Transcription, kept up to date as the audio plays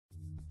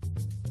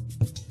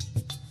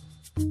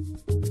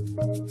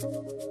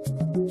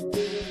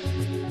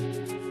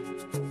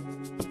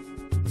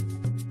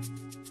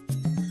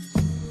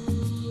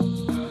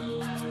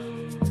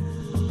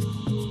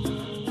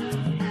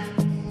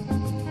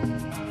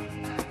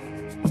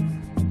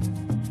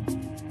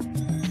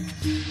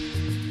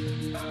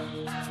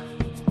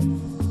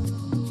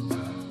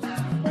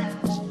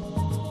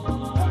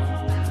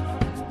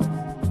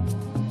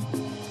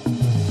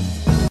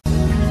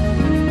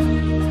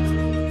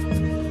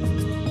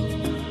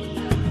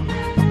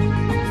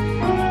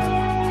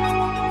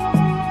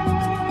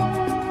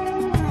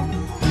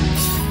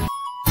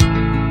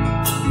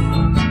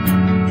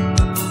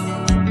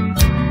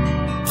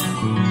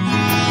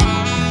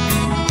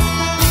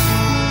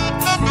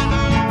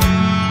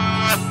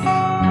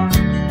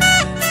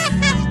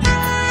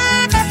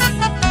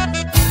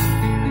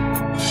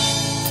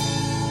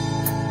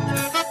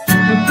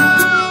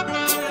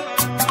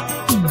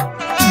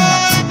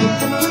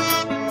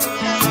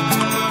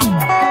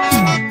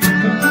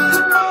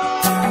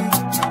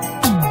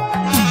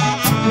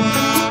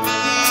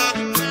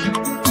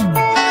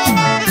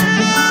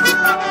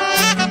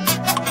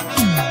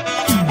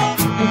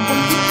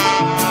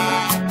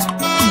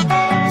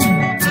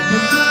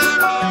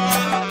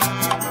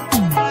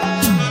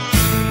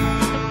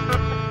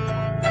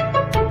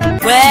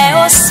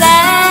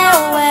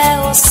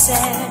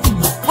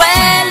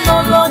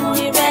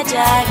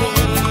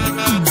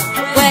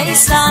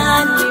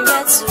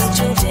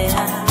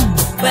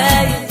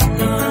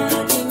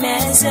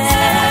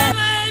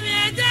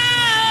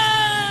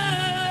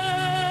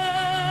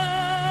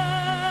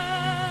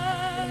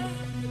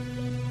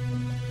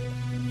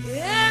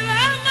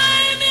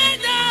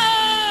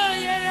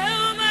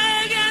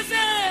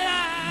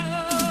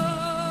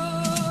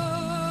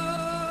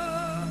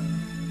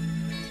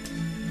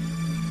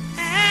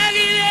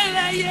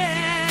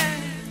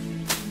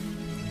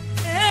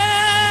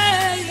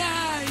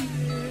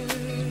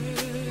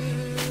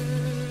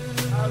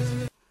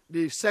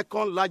The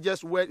second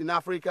largest well in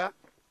Africa,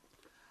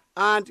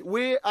 and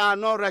we are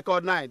not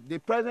recognized. The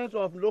presence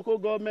of local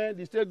government,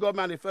 the state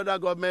government, and the federal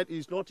government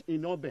is not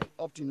in Oben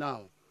up to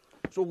now.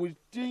 So we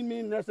think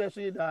it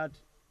necessary that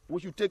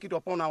we should take it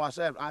upon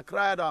ourselves and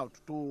cry out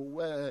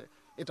to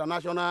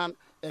international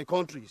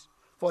countries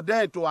for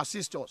them to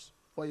assist us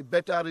for a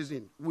better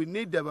reason. We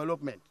need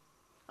development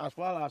as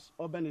far as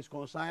Oben is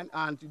concerned,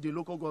 and the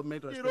local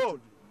government.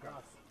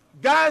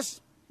 Gas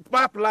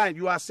pipeline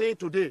you are saying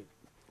today,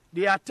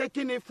 they are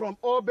taking it from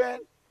Oben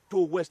to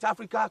West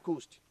Africa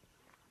coast.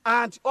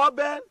 And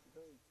Oben,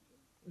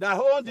 that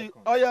hold the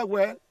oil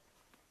well,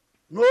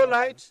 no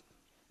lights,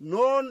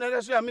 no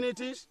necessary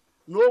amenities,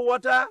 no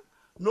water,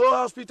 no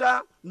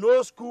hospital,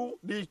 no school.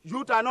 The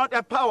youth are not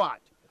empowered.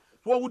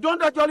 So we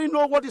don't actually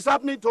know what is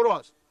happening to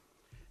us.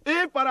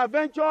 If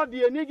peradventure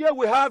the Niger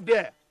we have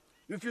there,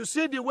 if you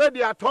see the way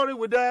they are touring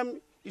with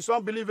them, it's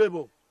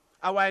unbelievable.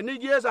 Our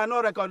Nigerians are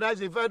not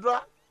recognized in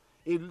federal,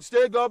 in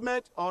state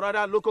government, or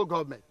rather local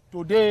government.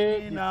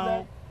 Today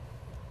now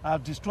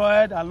have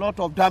destroyed a lot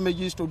of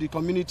damages to the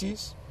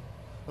communities,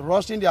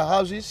 rusting their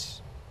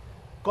houses,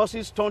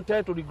 causes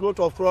stunted to the growth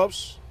of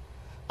crops,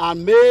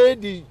 and made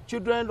the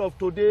children of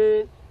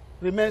today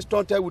remain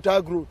stunted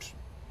without growth.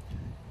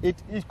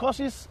 It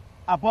causes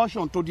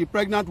abortion to the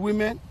pregnant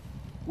women.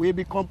 We'll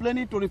be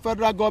complaining to the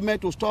federal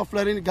government to stop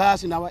flaring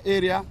gas in our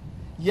area,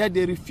 yet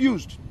they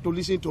refused to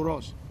listen to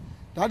us.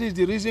 That is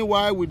the reason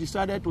why we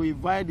decided to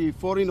invite the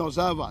foreign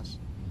observers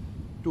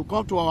to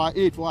come to our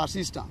aid for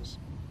assistance.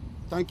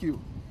 Thank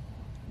you.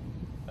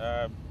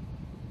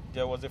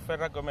 There was a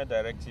federal government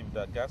directive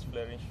that gas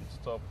flaring should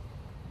stop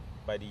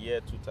by the year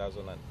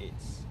 2008,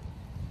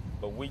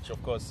 but which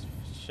of course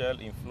Shell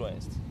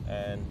influenced,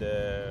 and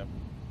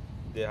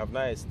they have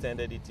now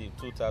extended it to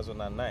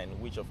 2009,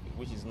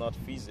 which is not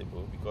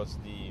feasible because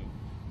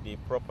the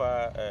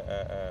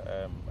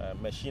proper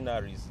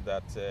machineries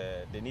that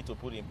they need to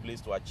put in place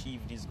to achieve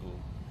this goal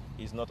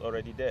is not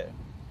already there.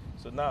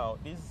 So now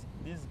these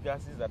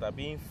gases that are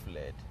being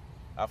flared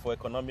are for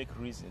economic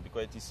reasons,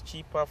 because it is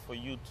cheaper for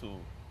you to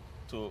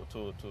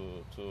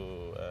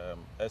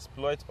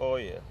exploit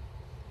oil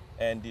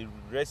and the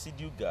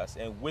residue gas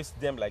and waste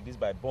them like this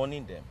by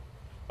burning them.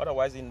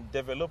 Otherwise, in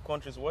developed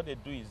countries, what they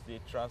do is they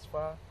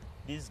transfer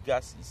these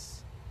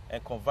gases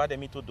and convert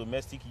them into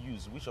domestic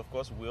use, which of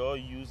course we all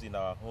use in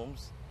our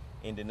homes,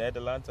 in the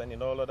Netherlands and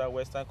in all other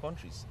Western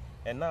countries.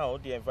 And now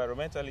the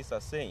environmentalists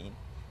are saying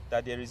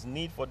that there is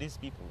need for these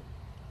people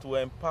to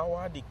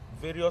empower the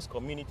various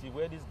communities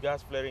where this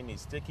gas flaring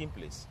is taking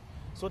place,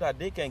 so that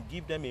they can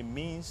give them a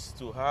means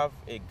to have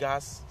a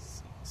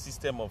gas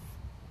system of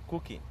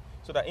cooking,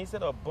 so that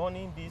instead of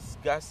burning these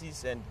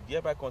gases and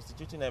thereby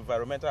constituting an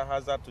environmental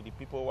hazard to the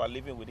people who are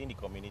living within the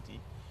community,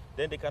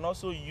 then they can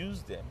also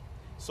use them,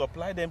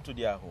 supply them to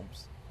their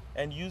homes,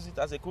 and use it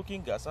as a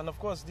cooking gas. And of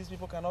course, these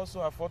people can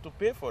also afford to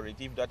pay for it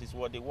if that is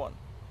what they want.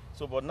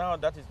 So, but now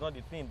that is not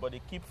the thing, but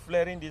they keep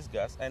flaring this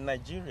gas, and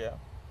Nigeria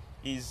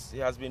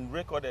has been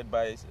recorded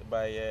by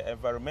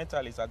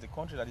environmentalists as the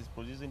country that is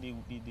producing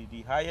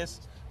the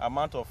highest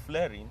amount of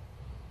flaring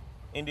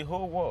in the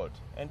whole world.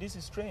 And this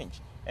is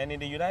strange. And in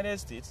the United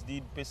States,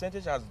 the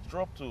percentage has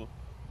dropped to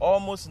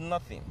almost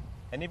nothing.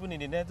 And even in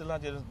the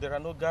Netherlands, there are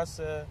no gas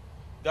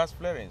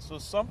flaring. So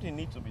something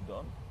needs to be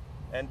done.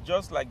 And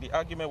just like the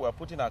argument we're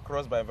putting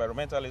across by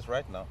environmentalists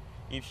right now,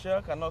 if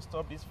Shell cannot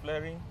stop this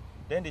flaring,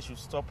 then they should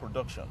stop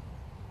production.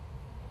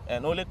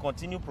 And only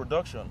continue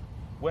production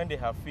when they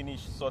have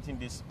finished sorting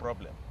this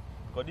problem.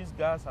 Because this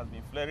gas has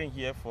been flaring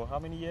here for how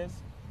many years?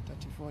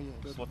 34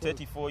 years. For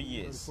 34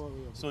 years.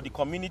 So the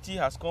community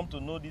has come to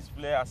know this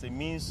flare as a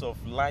means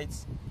of light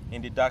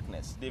in the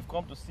darkness. They've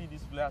come to see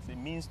this flare as a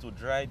means to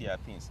dry their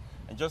things.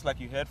 And just like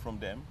you heard from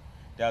them,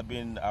 there have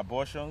been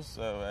abortions,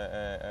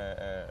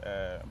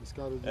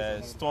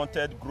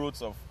 stunted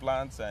growths of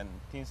plants and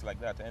things like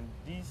that. And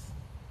this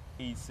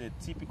is a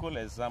typical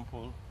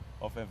example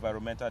of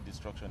environmental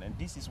destruction. And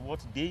this is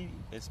what they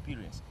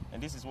experience.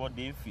 And this is what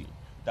they feel,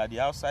 that the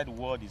outside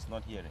world is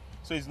not hearing.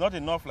 So it's not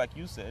enough, like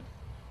you said,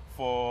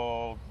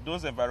 for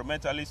those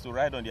environmentalists to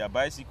ride on their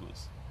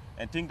bicycles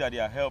and think that they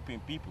are helping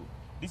people.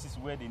 This is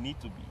where they need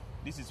to be.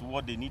 This is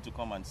what they need to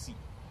come and see,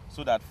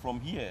 so that from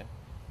here,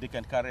 they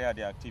can carry out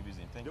their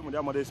activism. Thank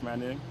you. Is my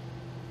name.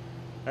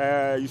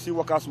 You see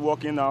workers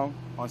working now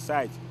on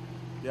site.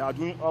 They are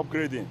doing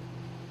upgrading.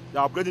 They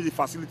are upgrading the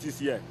facilities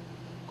here,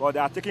 because they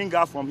are taking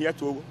gas from here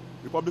to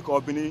Republic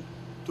of Benin,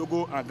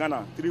 Togo, and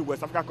Ghana, 3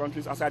 West African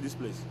countries outside this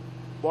place.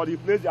 But the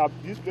place,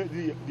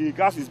 the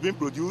gas is being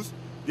produced,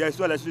 there is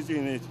no electricity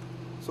in it.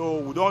 So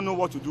we don't know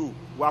what to do.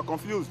 We are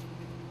confused.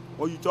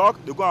 When you talk,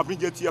 they go and bring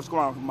JTFs to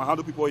come and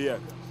handle people here.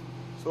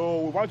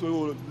 So we want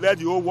to let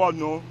the whole world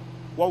know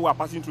what we are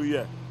passing through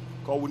here.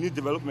 Because we need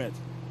development.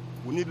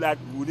 We need light,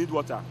 we need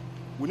water.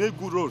 We need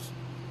good roads.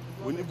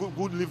 We need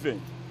good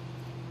living.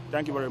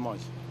 Thank you very much.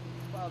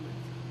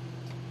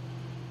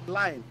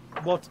 Line,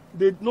 but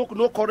they no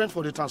current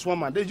for the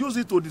transformer. They use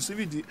it to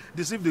deceive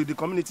the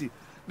community.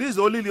 This is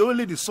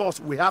only the source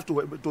we have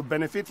to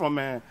benefit from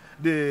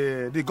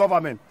the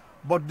government.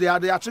 But they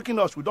are tricking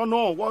us. We don't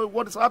know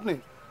what is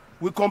happening.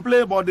 We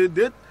complain about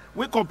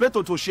we complain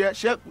to share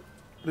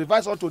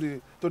revise us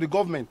to the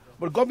government.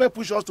 But government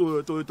push us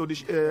to the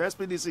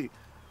SPDC.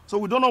 So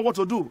we don't know what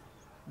to do.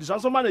 The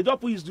transformer they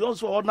just put is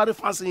also ordinary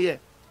fancy here.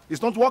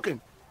 It's not working.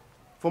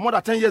 For more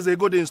than 10 years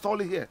ago they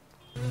installed it here.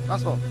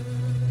 That's all.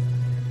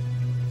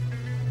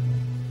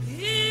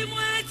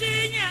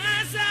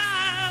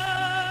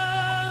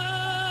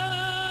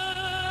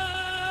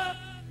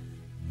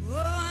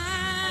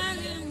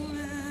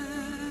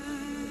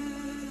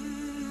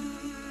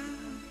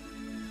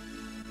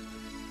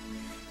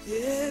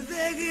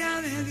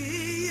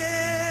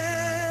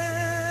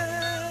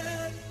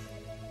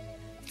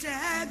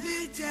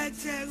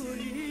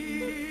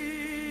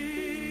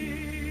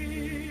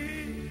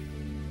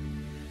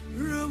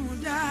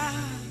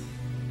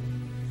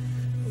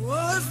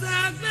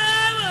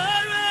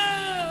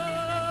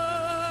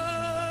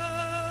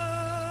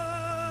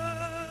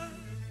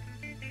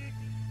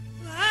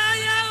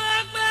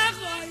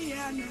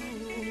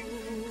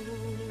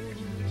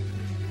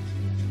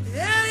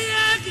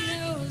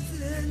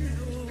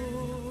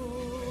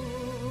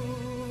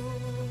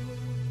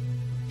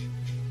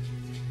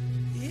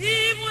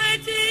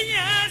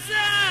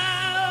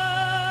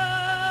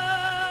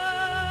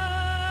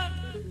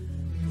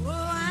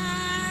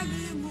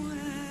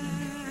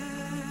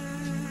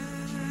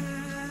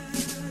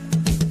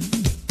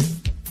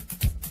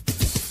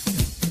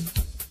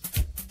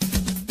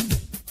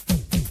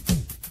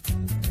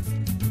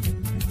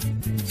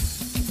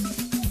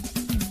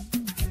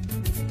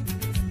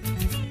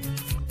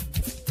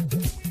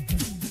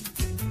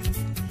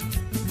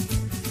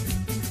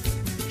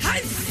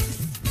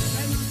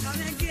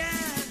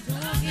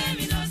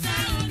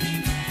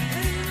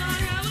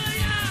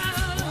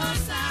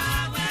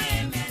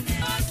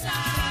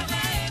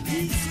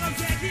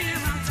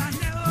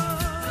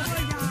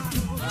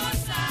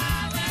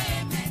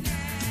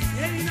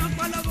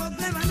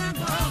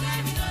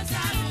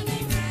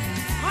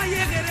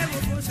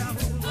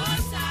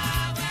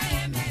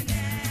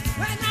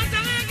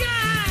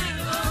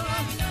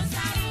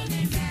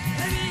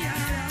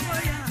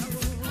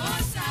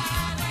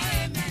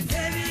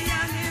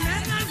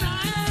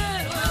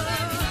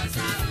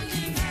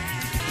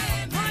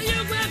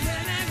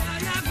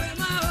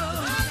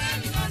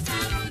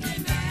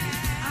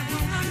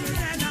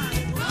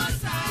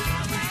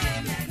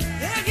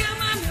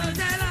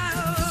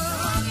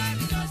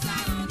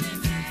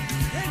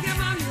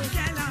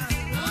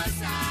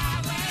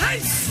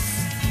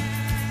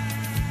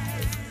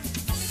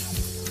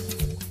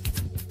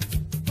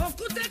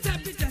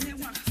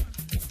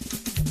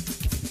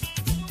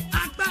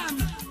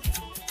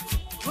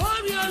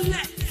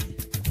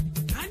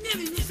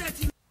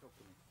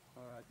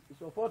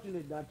 It's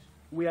unfortunate that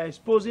we are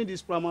exposing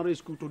this primary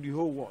school to the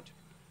whole world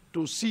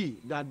to see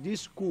that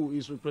this school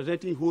is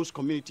representing host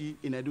community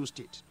in Edo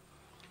State.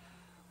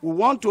 We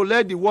want to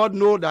let the world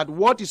know that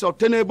what is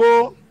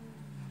obtainable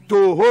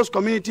to host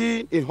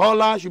community in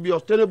Holland should be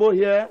obtainable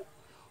here.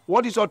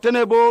 What is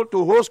obtainable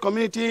to host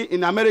community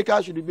in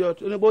America should be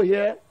obtainable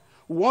here.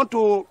 We want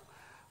to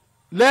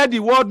let the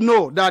world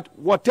know that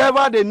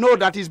whatever they know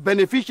that is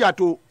beneficial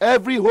to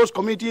every host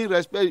community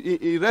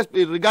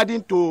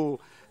regarding to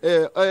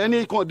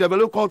any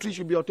developed country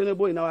should be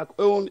obtainable in our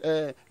own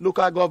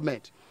local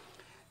government.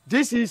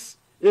 This is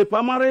a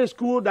primary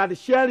school that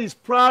Shell is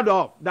proud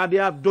of, that they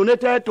have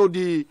donated to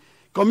the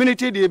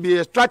community. They be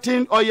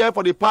extracting oil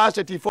for the past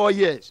 34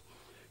 years.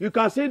 You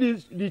can see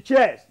the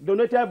chairs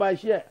donated by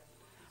Shell.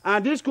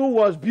 And this school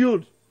was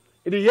built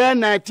in the year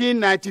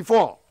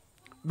 1994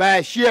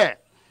 by Shell.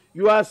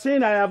 You are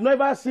seeing, I have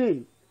never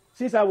seen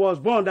since I was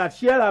born that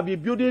Shell have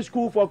been building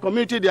school for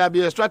community they have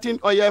been extracting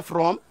oil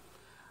from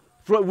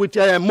with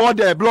a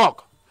mud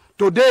block.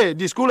 Today,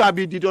 the school have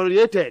been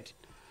deteriorated.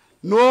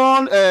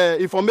 No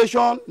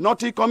information,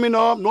 nothing coming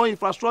up, no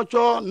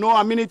infrastructure, no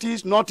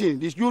amenities, nothing.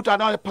 These youth are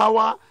not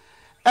power.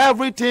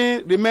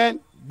 Everything remain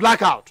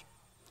blackout.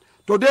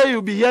 Today,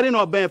 you'll be hearing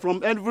Oben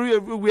from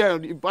everywhere,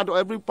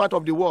 every part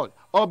of the world.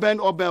 Oben,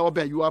 Oben,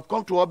 Oben. You have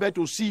come to Oben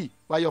to see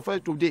by your face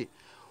today.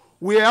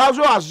 We are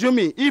also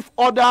assuming if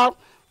other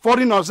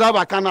foreign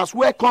observers can as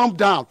well come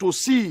down to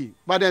see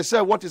by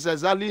themselves what is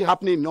exactly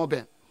happening in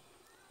Oben.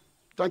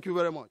 Thank you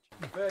very much.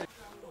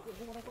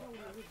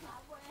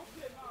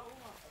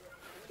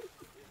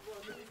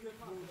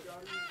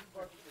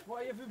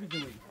 What have you been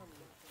doing?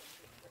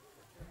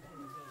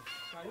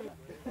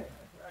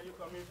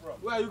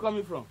 Where are you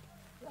coming from?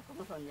 We are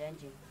coming from the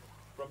engine.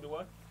 From the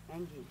what?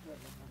 Engine.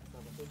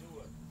 To do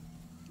what?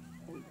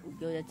 We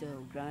go there to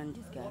ground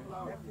this guy.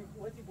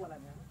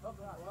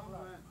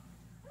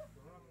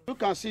 You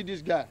can see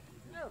this guy.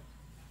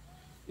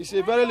 He's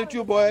a very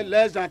little boy,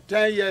 less than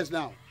 10 years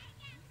now.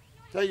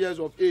 10 years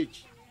of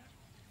age.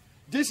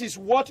 This is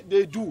what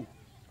they do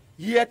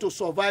here to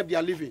survive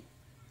their living.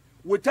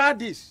 Without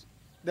this,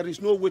 there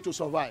is no way to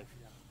survive.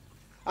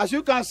 As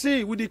you can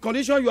see, with the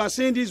condition you are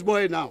seeing this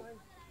boy now,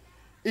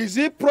 is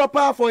it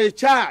proper for a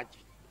child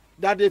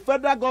that the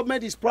federal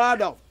government is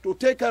proud of to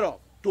take care of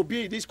to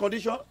be in this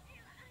condition?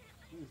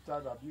 This is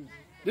child abuse.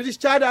 This is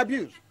child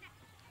abuse.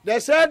 They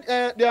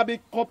said they have been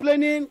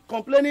complaining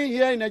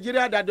here in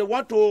Nigeria that they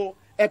want to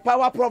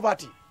empower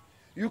poverty.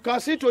 You can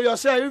see to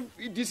yourself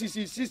if this is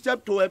a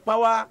system to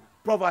empower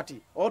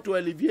poverty or to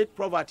alleviate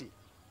poverty.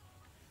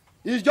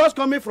 It's just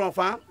coming from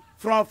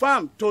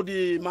farm to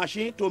the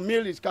machine to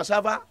mill his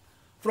cassava.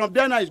 From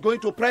there now it's going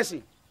to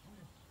pressing.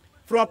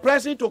 From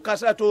pressing to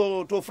cassava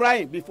to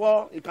frying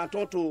before it can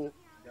turn to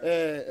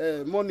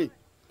money.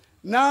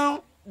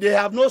 Now they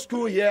have no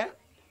school here.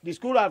 The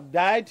school have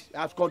died,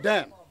 have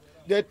condemned.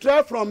 They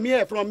travel from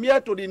here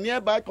to the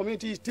nearby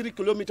community is 3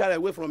 kilometers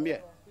away from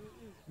here.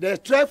 They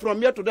travel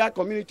from here to that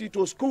community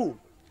to school.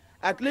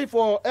 At least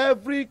for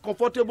every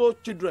comfortable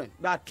children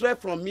that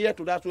travel from here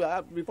to that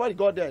school, before he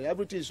got there,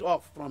 everything is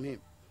off from him.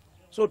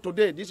 So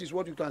today, this is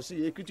what you can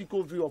see, a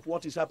critical view of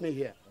what is happening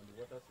here.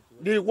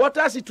 The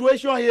water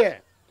situation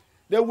here,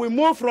 they will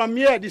move from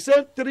here, the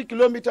same 3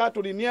 kilometers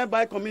to the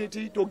nearby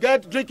community to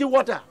get drinking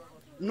water.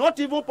 Not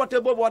even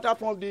potable water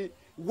from the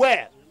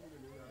well.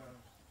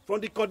 From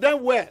the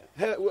condemned well,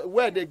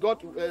 where they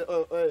got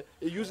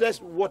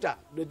useless water.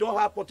 They don't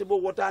have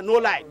potable water, no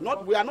light.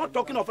 We are not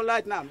talking of a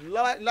light now.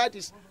 Light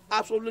is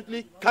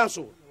absolutely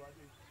cancelled.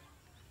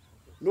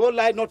 No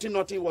light,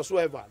 nothing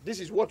whatsoever. This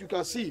is what you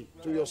can see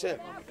to yourself.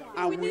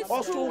 And we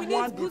also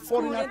want the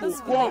foreigner to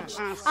come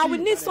and we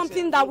need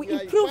something that will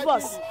improve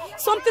us,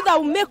 something that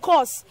will make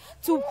us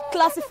to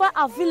classify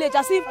our village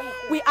as if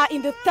we are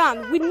in the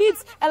town. We need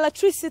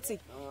electricity,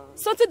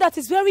 something that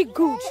is very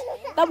good,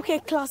 that we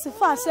can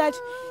classify and say,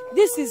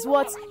 this is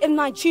what in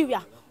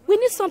Nigeria. We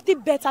need something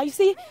better. You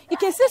see, you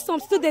can see some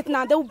students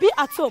now, they will be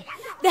at home.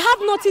 They have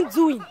nothing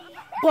doing,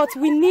 but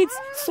we need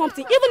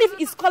something. Even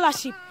if it's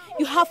scholarship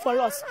you have for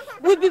us,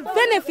 will be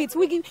benefits.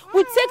 We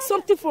take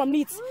something from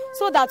it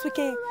so that we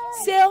can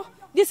say,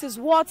 this is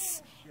what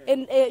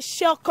a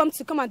shell come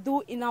and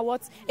do in our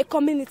a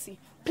community.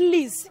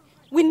 Please,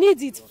 we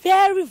need it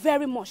very,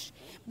 very much.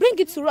 Bring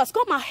it to us.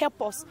 Come and help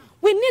us.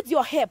 We need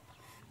your help.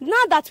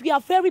 Now that we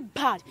are very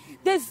bad,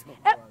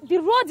 the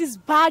road is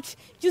bad.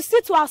 You see,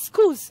 to our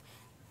schools,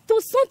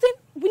 to something,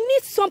 we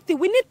need something.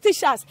 We need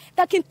teachers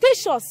that can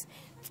teach us.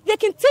 They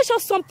can teach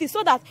us something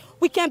so that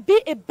we can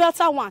be a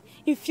better one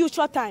in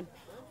future time.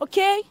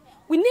 Okay?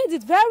 We need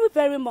it very,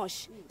 very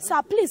much.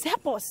 Sir, please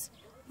help us.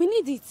 We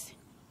need it.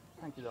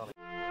 Thank you, darling.